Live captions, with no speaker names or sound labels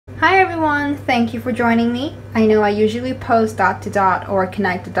Hi everyone, thank you for joining me. I know I usually post dot to dot or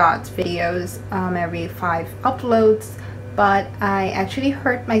connect the dots videos every 5 uploads, but I actually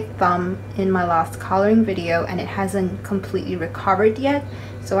hurt my thumb in my last coloring video and it hasn't completely recovered yet,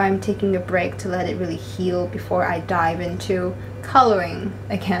 so I'm taking a break to let it really heal before I dive into coloring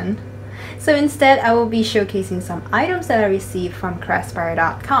again. So instead I will be showcasing some items that I received from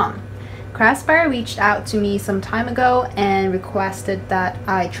Craspire.com. Craspire reached out to me some time ago and requested that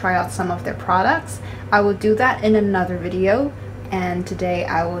I try out some of their products. I will do that in another video, and today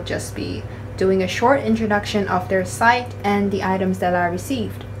I will just be doing a short introduction of their site and the items that I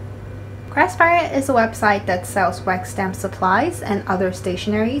received. Craspire is a website that sells wax stamp supplies and other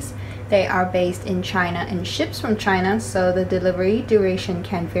stationeries. They are based in China and ships from China, so the delivery duration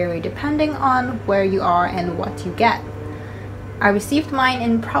can vary depending on where you are and what you get. I received mine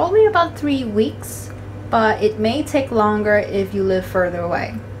in probably about 3 weeks, but it may take longer if you live further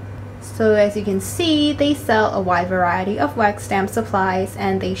away. So as you can see, they sell a wide variety of wax stamp supplies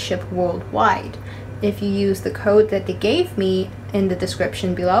and they ship worldwide. If you use the code that they gave me in the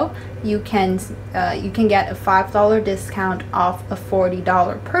description below, you can get a $5 discount off a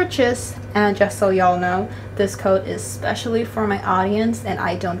 $40 purchase. And just so y'all know, this code is specially for my audience and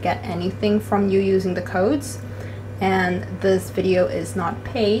I don't get anything from you using the codes. And this video is not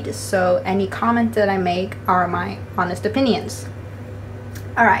paid, so any comments that I make are my honest opinions.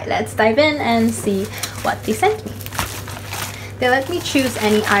 Alright, let's dive in and see what they sent me. They let me choose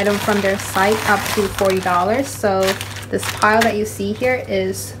any item from their site up to $40, so this pile that you see here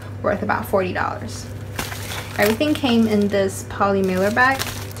is worth about $40. Everything came in this poly mailer bag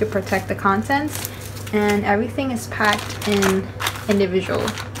to protect the contents, and everything is packed in individual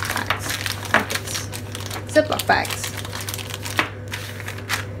packets. Ziploc bags.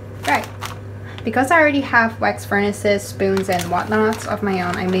 Right. Because I already have wax furnaces, spoons, and whatnots of my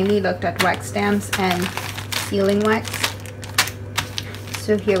own, I mainly looked at wax stamps and sealing wax.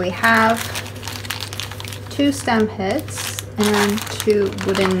 So here we have 2 stamp heads and 2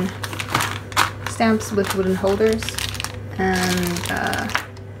 wooden stamps with wooden holders and a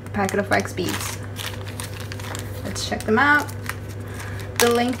packet of wax beads. Let's check them out.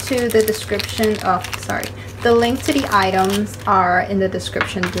 The link to the description of, the link to the items are in the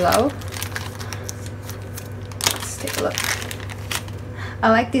description below. Let's take a look. I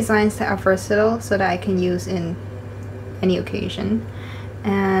like designs that are versatile so that I can use in any occasion.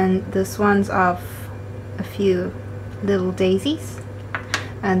 And this one's of a few little daisies.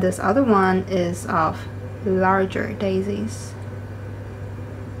 And this other one is of larger daisies.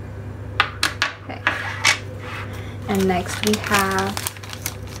 Okay. And next we have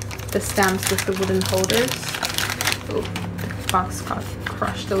the stamps with the wooden holders. Oh, the box got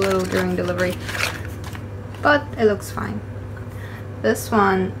crushed a little during delivery, but it looks fine. This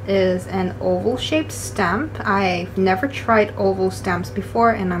one is an oval shaped stamp. I've never tried oval stamps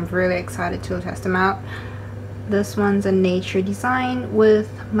before and I'm really excited to test them out. This one's a nature design with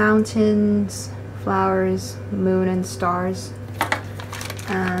mountains, flowers, moon, and stars.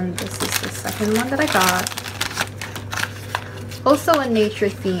 And this is the second one that I got. Also a nature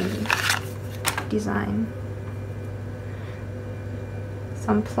themed design.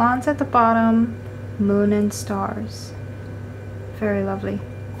 Some plants at the bottom, moon and stars. Very lovely.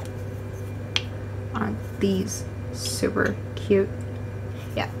 Aren't these super cute?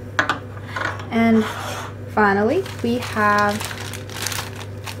 Yeah. And finally, we have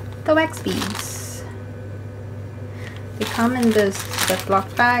the wax beads. They come in this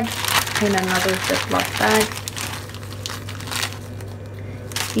Ziploc bag, in another Ziploc bag.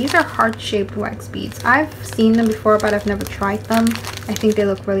 These are heart-shaped wax beads. I've seen them before, but I've never tried them. I think they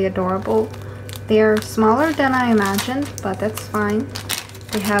look really adorable. They're smaller than I imagined, but that's fine.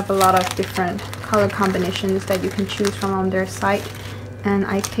 They have a lot of different color combinations that you can choose from on their site. And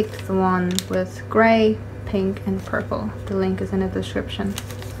I picked the one with gray, pink, and purple. The link is in the description.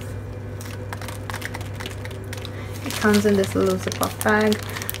 It comes in this little Ziploc bag,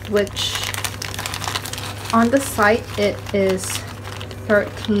 which on the site it is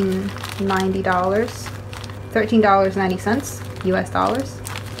 $13.90 US dollars,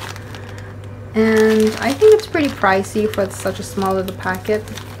 and I think it's pretty pricey for such a small little packet,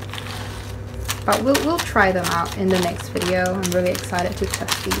 but we'll try them out in the next video. I'm really excited to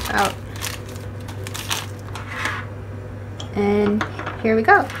test these out. And here we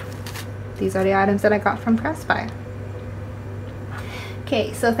go. These are the items that I got from Craspire.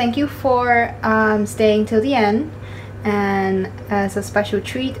 Okay, so thank you for staying till the end. And as a special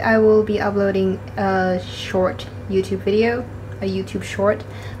treat, I will be uploading a short YouTube video, a YouTube short,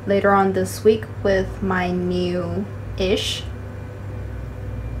 later on this week with my new-ish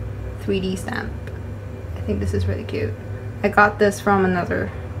 3D stamp. I think this is really cute. I got this from another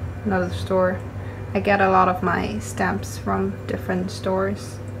store. I get a lot of my stamps from different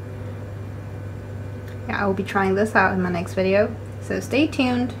stores. Yeah, I will be trying this out in my next video, so stay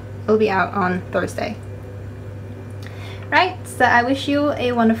tuned. It'll be out on Thursday. Right, so I wish you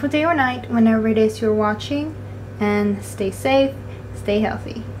a wonderful day or night whenever it is you're watching, and stay safe, stay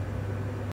healthy.